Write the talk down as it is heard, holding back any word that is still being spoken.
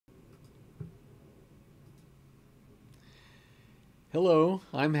Hello,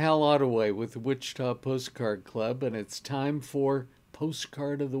 I'm Hal Ottaway with the Wichita Postcard Club, and it's time for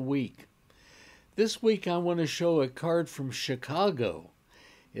Postcard of the Week. This week I want to show a card from Chicago.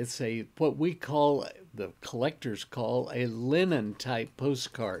 It's what we call, the collectors call, a linen type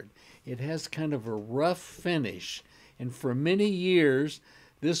postcard. It has kind of a rough finish, and for many years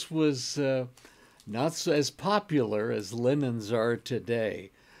this was not so as popular as linens are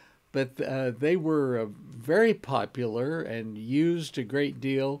today. But they were very popular and used a great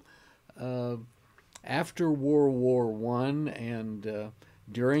deal uh, after World War One and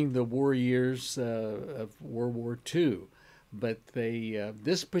during the war years of World War II. But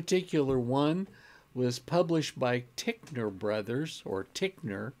this particular one was published by Tickner Brothers, or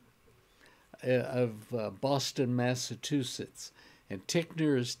Tickner, of Boston, Massachusetts. And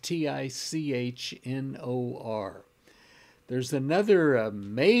Tickner is Tichnor. There's another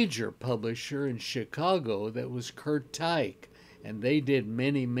major publisher in Chicago that was Kurt Teich, and they did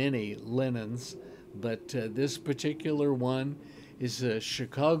many, many linens, but this particular one is a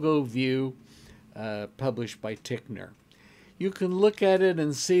Chicago View published by Tickner. You can look at it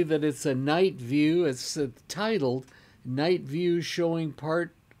and see that it's a night view. It's titled Night View Showing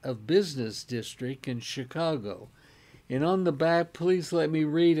Part of Business District in Chicago. And on the back, please let me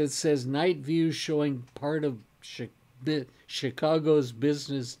read, it says Night View Showing Part of Chicago's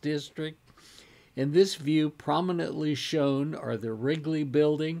Business District. In this view, prominently shown are the Wrigley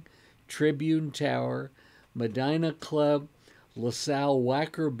Building, Tribune Tower, Medina Club, LaSalle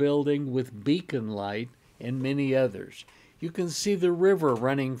Wacker Building with beacon light, and many others. You can see the river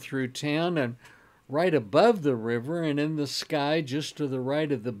running through town, and right above the river and in the sky just to the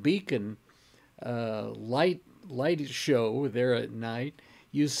right of the beacon light show there at night,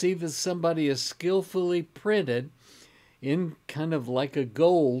 you see that somebody has skillfully printed in kind of like a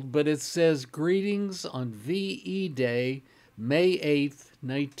gold, but it says greetings on VE Day, May 8th,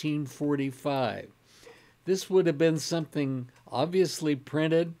 1945. This would have been something obviously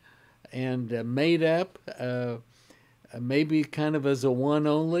printed and made up, maybe kind of as a one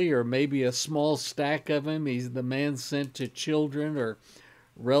only, or maybe a small stack of him. He's the man sent to children or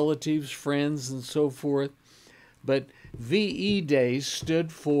relatives, friends, and so forth. But VE Day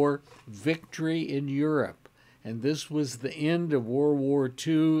stood for Victory in Europe. And this was the end of World War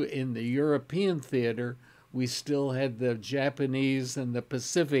II in the European theater. We still had the Japanese and the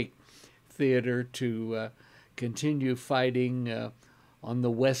Pacific theater to continue fighting on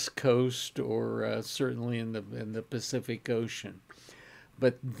the West Coast, or certainly in the Pacific Ocean.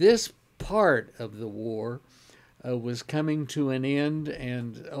 But this part of the war was coming to an end,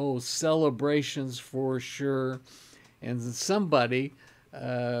 and celebrations for sure. And somebody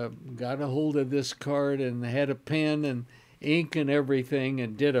got a hold of this card and had a pen and ink and everything,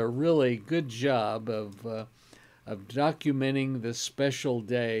 and did a really good job of documenting this special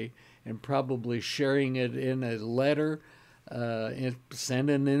day, and probably sharing it in a letter, and sent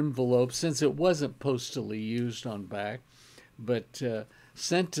an envelope, since it wasn't postally used on back, but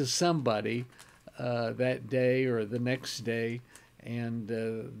sent to somebody that day or the next day, and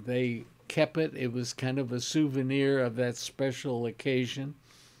they kept it. It was kind of a souvenir of that special occasion.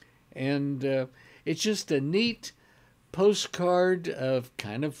 And it's just a neat postcard of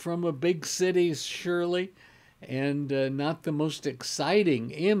kind of from a big city, surely, and not the most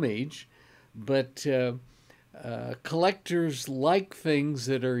exciting image, but collectors like things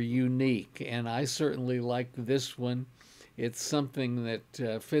that are unique, and I certainly like this one. It's something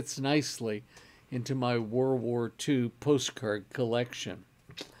that fits nicely into my World War II postcard collection.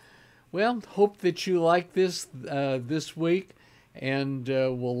 Well, hope that you like this this week, and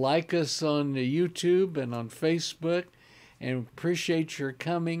will like us on YouTube and on Facebook, and appreciate your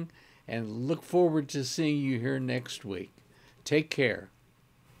coming, and look forward to seeing you here next week. Take care.